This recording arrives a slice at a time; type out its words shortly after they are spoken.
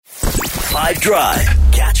5 Drive.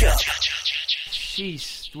 Catch up.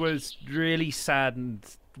 Jeez, was really saddened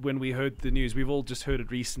when we heard the news. We've all just heard it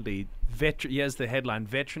recently. Here's the headline: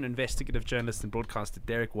 veteran investigative journalist and broadcaster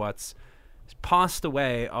Derek Watts has passed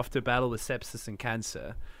away after a battle with sepsis and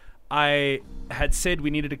cancer. I had said we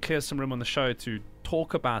needed to clear some room on the show to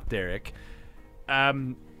talk about Derek.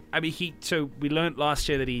 So we learned last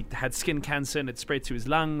year that he had skin cancer and it spread to his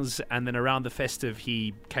lungs, and then around the festive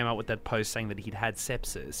he came out with that post saying that he'd had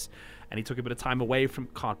sepsis, and he took a bit of time away from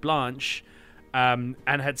carte blanche, and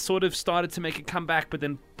had sort of started to make a comeback, but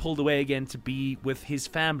then pulled away again to be with his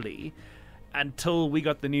family until we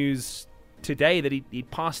got the news today that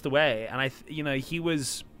he'd passed away. And he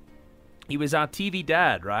was our TV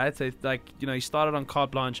dad, right? He started on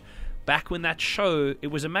carte blanche back when that show, it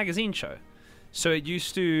was a magazine show. So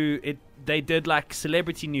they did like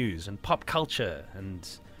celebrity news and pop culture, and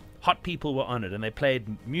hot people were on it, and they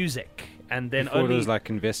played music. And then before it was like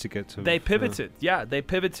investigative. They pivoted. They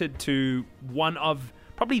pivoted to one of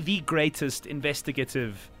probably the greatest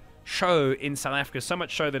investigative show in South Africa. So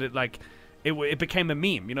much so that it became a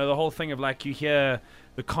meme. You know, the whole thing of like you hear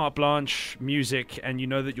the carte blanche music and you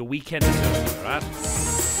know that your weekend is over, right?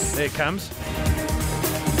 There it comes.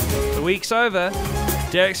 The week's over.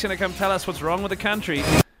 Derek's going to come tell us what's wrong with the country,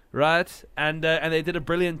 right? And they did a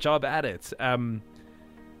brilliant job at it.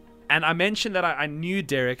 And I mentioned that I knew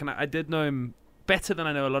Derek, and I did know him better than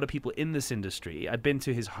I know a lot of people in this industry. I'd been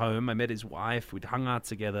to his home. I met his wife. We'd hung out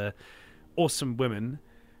together. Awesome women.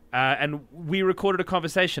 And we recorded a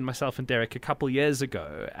conversation, myself and Derek, a couple years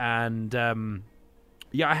ago. And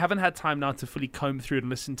I haven't had time now to fully comb through and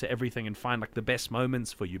listen to everything and find like the best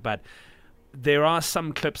moments for you. But there are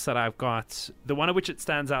some clips that I've got. The one of which it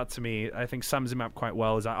stands out to me, I think sums him up quite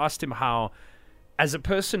well, is I asked him how, as a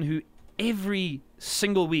person who every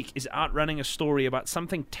single week is out running a story about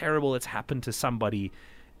something terrible that's happened to somebody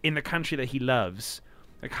in the country that he loves,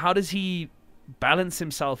 like how does he balance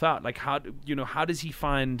himself out? Like how does he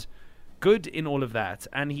find good in all of that?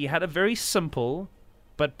 And he had a very simple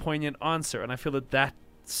but poignant answer, and I feel that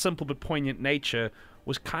simple but poignant nature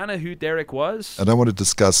was kind of who Derek was. I don't want to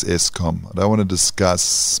discuss ESCOM. I don't want to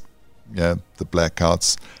discuss the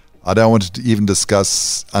blackouts. I don't want to even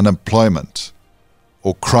discuss unemployment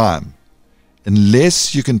or crime,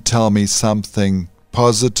 unless you can tell me something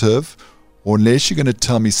positive, or unless you're going to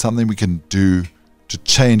tell me something we can do to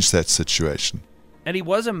change that situation. And he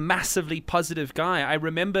was a massively positive guy. I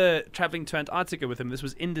remember traveling to Antarctica with him. This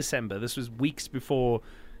was in December. This was weeks before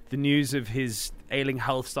the news of his ailing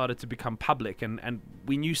health started to become public, and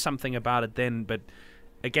we knew something about it then, but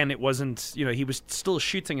again, it wasn't, he was still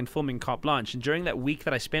shooting and filming carte blanche. And during that week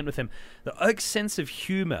that I spent with him, the Oak's sense of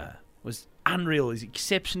humor was unreal. He's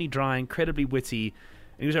exceptionally dry, incredibly witty,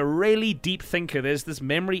 and he was a really deep thinker. There's this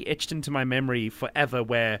memory etched into my memory forever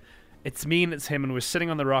where it's me and it's him, and we're sitting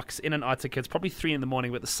on the rocks in Antarctica. It's probably 3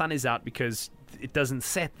 a.m, but the sun is out because it doesn't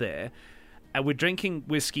set there. And we're drinking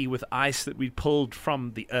whiskey with ice that we pulled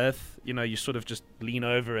from the earth. You sort of just lean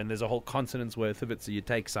over and there's a whole continent's worth of it, so you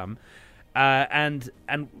take some. And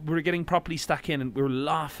we were getting properly stuck in, and we were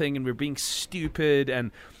laughing and we were being stupid,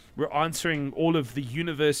 and we're answering all of the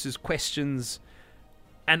universe's questions.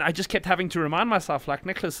 And I just kept having to remind myself, like,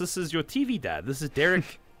 Nicholas, this is your TV dad. This is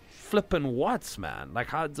Derek flippin' Watts, man.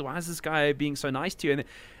 Like, why is this guy being so nice to you?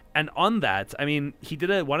 And on that, I mean, he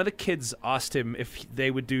did one of the kids asked him if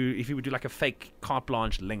he would do like a fake carte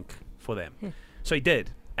blanche link for them. So he did.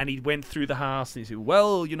 And he went through the house and he said,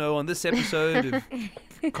 well, on this episode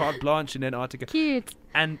of Carte Blanche in Antarctica. Cute.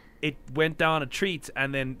 And it went down a treat.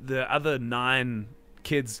 And then the other 9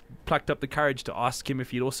 kids plucked up the courage to ask him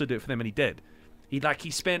if he'd also do it for them. And he did.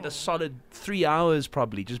 He spent a solid 3 hours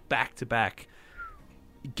probably just back to back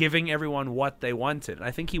giving everyone what they wanted. And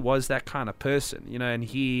I think he was that kind of person, and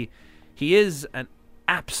he is an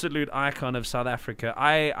absolute icon of South Africa.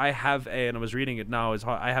 I have and I was reading it now,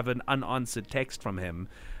 I have an unanswered text from him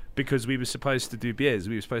because we were supposed to do beers.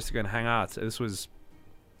 We were supposed to go and hang out. This was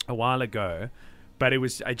a while ago, but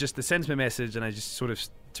I sent him a message, and I just sort of,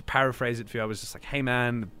 to paraphrase it for you, I was just like, hey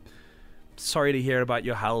man, sorry to hear about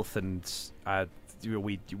your health, and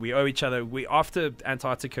we owe each other. After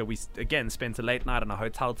Antarctica, we again spent a late night in a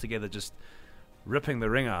hotel together, just ripping the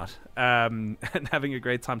ring out, and having a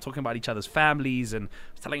great time talking about each other's families, and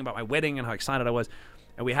telling about my wedding and how excited I was.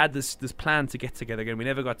 And we had this plan to get together again. We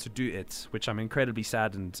never got to do it, which I'm incredibly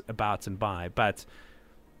saddened about and by. But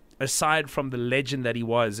aside from the legend that he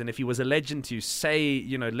was, and if he was a legend to say,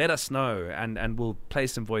 let us know, and we'll play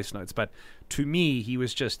some voice notes. But to me, he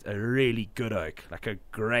was just a really good Oak, like a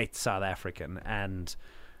great South African. And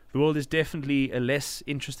the world is definitely a less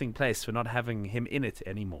interesting place for not having him in it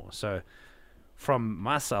anymore. So from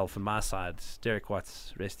myself and my side, Derek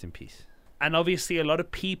Watts, rest in peace. And obviously a lot of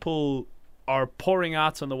people are pouring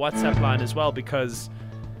out on the WhatsApp line as well, because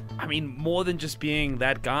I mean, more than just being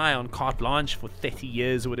that guy on carte blanche for 30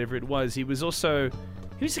 years or whatever it was, he was a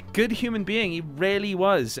good human being. He really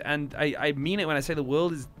was. And I mean it when I say the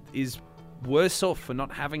world is worse off for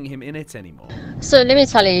not having him in it anymore. So let me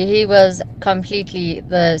tell you, he was completely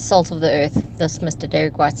the salt of the earth, this Mr.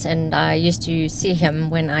 Derek Watts. And I used to see him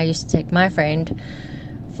when I used to take my friend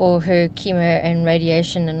for her chemo and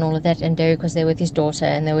radiation and all of that. And Derek was there with his daughter,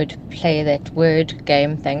 and they would play that word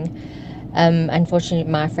game thing.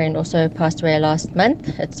 Unfortunately, my friend also passed away last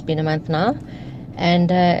month. It's been a month now. And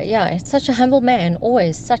it's such a humble man,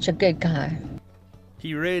 always such a good guy.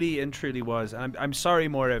 He really and truly was. And I'm sorry,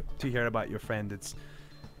 Maura, to hear about your friend. It's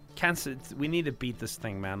cancer. We need to beat this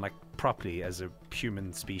thing, man, like properly as a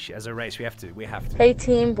human species, as a race. We have to. Hey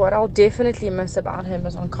team, what I'll definitely miss about him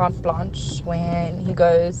is on carte blanche, when he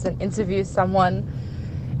goes and interviews someone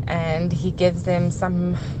and he gives them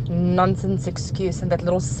some nonsense excuse, and that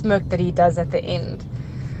little smirk that he does at the end,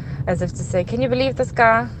 as if to say, can you believe this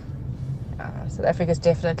guy? South Africa's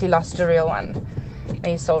definitely lost a real one.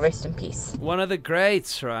 May his soul rest in peace. One of the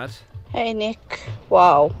greats, right? Hey Nick,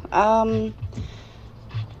 wow.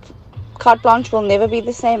 Carte blanche will never be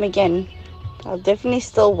the same again. I'll definitely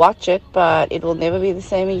still watch it, but it will never be the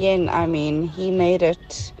same again. I mean, he made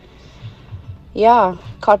it. Yeah,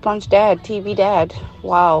 carte blanche dad, TV dad.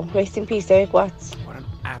 Wow, rest in peace, Derek Watts. What an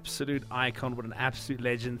absolute icon, what an absolute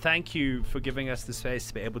legend. Thank you for giving us the space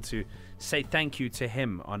to be able to say thank you to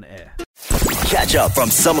him on air. Catch up from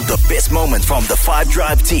some of the best moments from the 5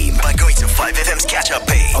 Drive team by going to 5FM's catch-up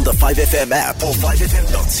page on the 5FM app or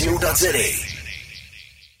 5FM.co.za.